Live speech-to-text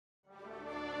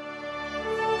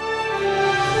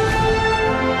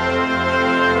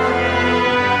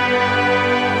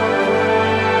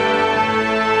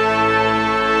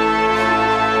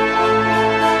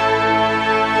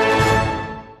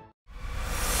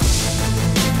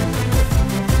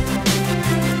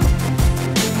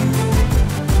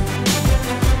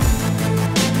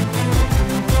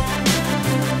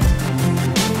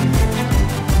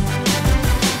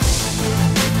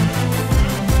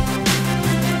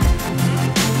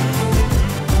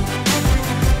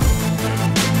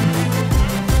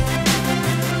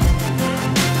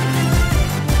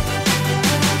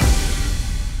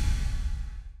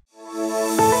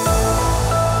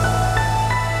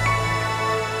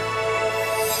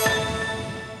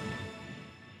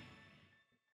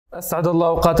أسعد الله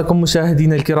أوقاتكم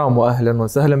مشاهدينا الكرام، وأهلا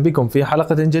وسهلا بكم في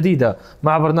حلقة جديدة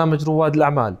مع برنامج رواد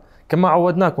الأعمال. كما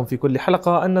عودناكم في كل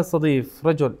حلقة أن نستضيف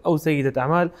رجل أو سيدة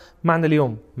أعمال. معنا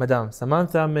اليوم مدام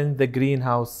سامانثا من The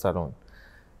Greenhouse Salon.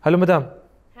 Hello, madam.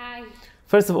 Hi.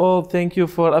 First of all, thank you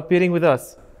for appearing with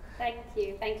us. Thank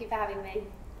you. Thank you for having me.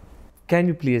 Can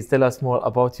you please tell us more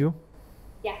about you?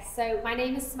 Yes, so my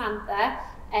name is Samantha.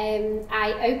 I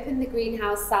opened the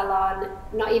Greenhouse Salon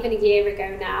not even a year ago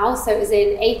now, so it was in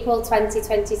April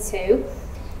 2022.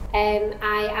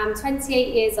 I am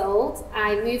 28 years old.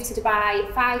 I moved to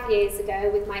Dubai 5 years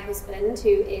ago with my husband,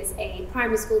 who is a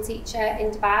primary school teacher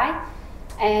in Dubai.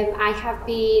 I have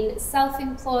been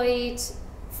self-employed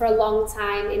for a long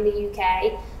time in the UK.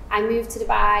 I moved to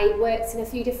Dubai, worked in a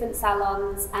few different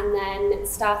salons, and then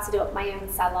started up my own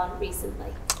salon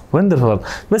recently. Wonderful.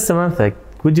 Ms. Samantha,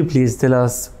 could you please tell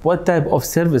us what type of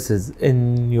services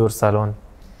in your salon?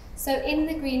 So in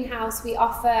the Greenhouse, we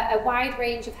offer a wide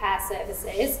range of hair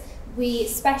services. We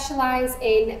specialise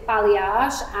in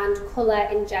balayage and colour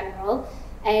in general.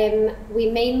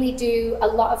 We mainly do a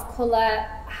lot of colour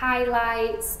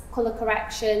highlights, colour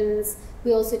corrections.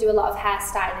 We also do a lot of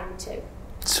hairstyling too.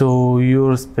 So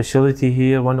your specialty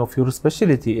here, one of your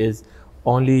specialty is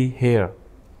only hair.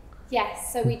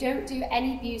 Yes, so we don't do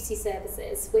any beauty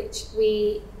services, which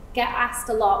we get asked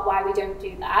a lot why we don't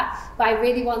do that. But I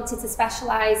really wanted to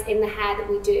specialise in the hair that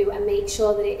we do and make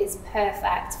sure that it is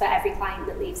perfect for every client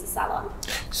that leaves the salon.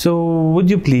 So would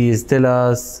you please tell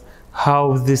us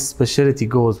how this specialty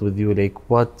goes with you, like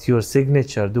what your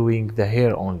signature doing the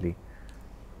hair only?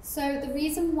 So the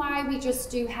reason why we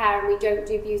just do hair and we don't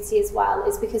do beauty as well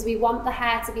is because we want the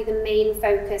hair to be the main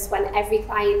focus when every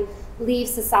client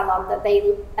leaves the salon, that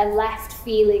they are left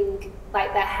feeling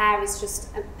like their hair is just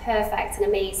perfect and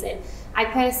amazing. I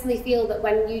personally feel that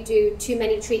when you do too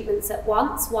many treatments at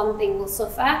once, one thing will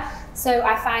suffer. So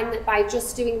I find that by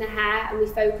just doing the hair and we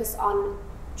focus on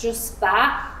just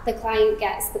that, the client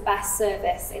gets the best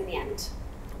service in the end.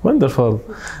 Wonderful.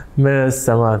 Ms.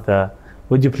 Samantha,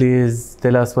 would you please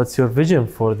tell us what's your vision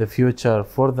for the future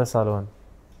for the salon?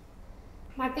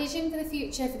 My vision for the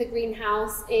future for the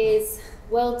Greenhouse is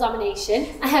world domination.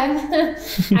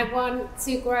 I want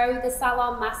to grow the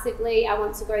salon massively. I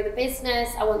want to grow the business.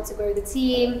 I want to grow the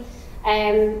team.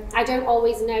 I don't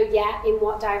always know yet in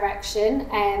what direction.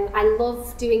 I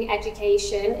love doing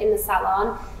education in the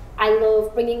salon. I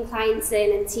love bringing clients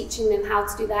in and teaching them how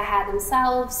to do their hair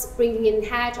themselves, bringing in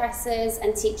hairdressers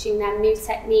and teaching them new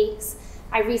techniques.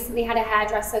 I recently had a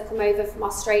hairdresser come over from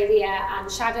Australia and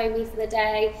shadow me for the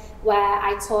day, where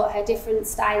I taught her different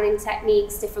styling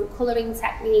techniques, different colouring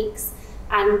techniques,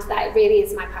 and that really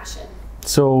is my passion.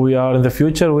 So we are in the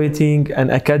future waiting an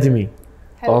academy.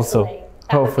 Hopefully. Also.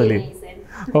 That Hopefully. would be amazing.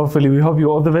 Hopefully, we hope you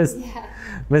all the best. Yeah.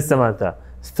 Ms. Samantha,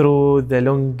 through the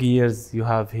long years you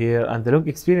have here and the long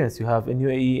experience you have in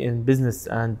UAE in business,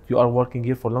 and you are working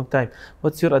here for a long time,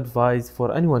 what's your advice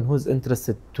for anyone who's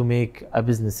interested to make a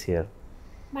business here?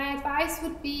 My advice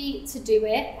would be to do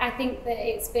it. I think that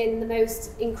it's been the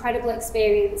most incredible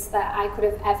experience that I could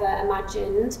have ever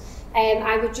imagined.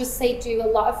 I would just say do a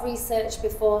lot of research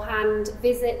beforehand,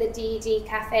 visit the DED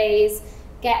cafes,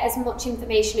 get as much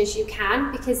information as you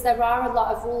can, because there are a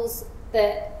lot of rules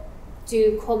that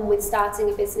do come with starting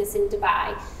a business in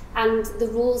Dubai. And the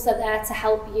rules are there to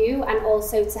help you and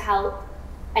also to help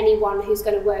anyone who's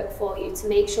going to work for you, to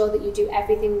make sure that you do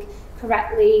everything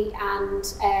correctly and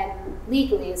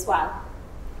legally as well.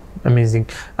 Amazing.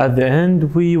 At the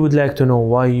end, we would like to know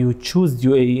why you choose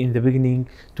UAE in the beginning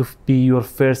to be your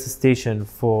first station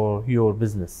for your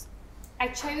business. I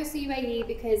chose the UAE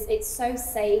because it's so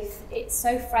safe, it's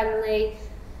so friendly.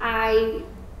 I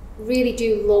really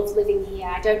do love living here.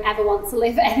 I don't ever want to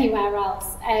live anywhere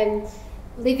else.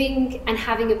 Living and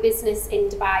having a business in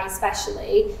Dubai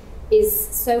especially is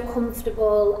so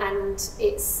comfortable, and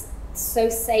it's so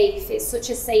safe. It's such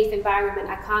a safe environment.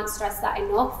 I can't stress that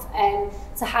enough.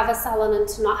 To have a salon and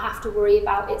to not have to worry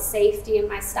about its safety and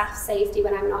my staff's safety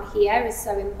when I'm not here is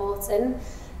so important.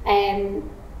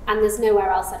 And there's nowhere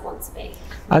else I'd want to be.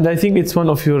 And I think it's one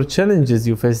of your challenges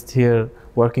you faced here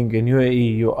working in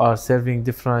UAE. You are serving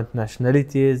different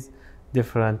nationalities,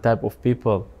 different type of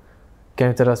people.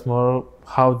 Can you tell us more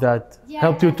how that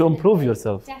helped you to improve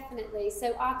yourself? Definitely.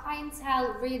 So our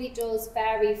clientele really does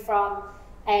vary from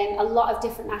a lot of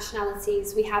different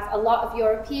nationalities. We have a lot of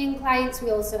European clients.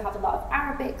 We also have a lot of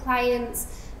Arabic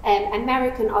clients,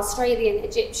 American, Australian,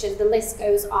 Egyptian, the list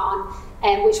goes on,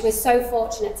 which we're so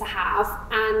fortunate to have.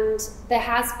 And there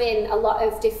has been a lot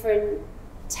of different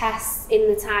tests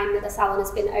in the time that the salon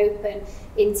has been open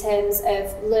in terms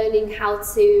of learning how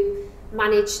to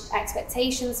manage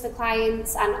expectations for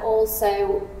clients and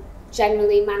also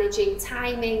generally managing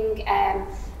timing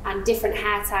and different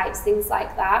hair types, things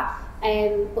like that.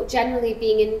 But generally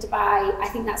being in Dubai, I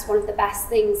think that's one of the best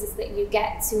things, is that you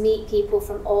get to meet people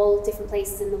from all different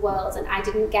places in the world, and I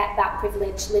didn't get that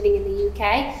privilege living in the UK,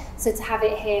 so to have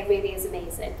it here really is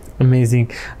amazing. Amazing.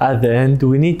 At the end,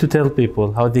 we need to tell people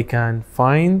how they can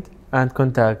find and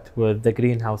contact with the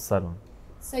Greenhouse Salon.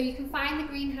 So you can find the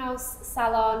Greenhouse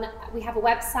Salon. We have a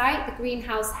website,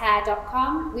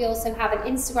 thegreenhousehair.com. We also have an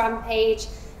Instagram page,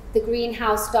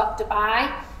 thegreenhouse.dubai.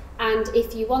 And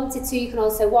if you wanted to, you can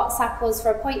also WhatsApp us for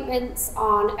appointments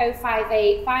on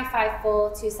 058 554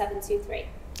 2723.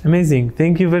 Amazing.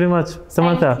 Thank you very much,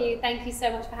 Samantha. Thank you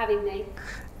so much for having me.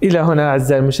 إلى هنا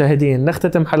أعزائي المشاهدين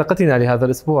نختتم حلقتنا لهذا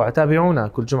الأسبوع. تابعونا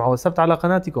كل جمعة وسبت على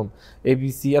قناتكم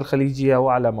ABC الخليجية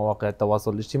وعلى مواقع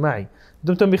التواصل الاجتماعي.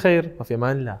 دمتم بخير وفي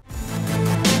أمان الله.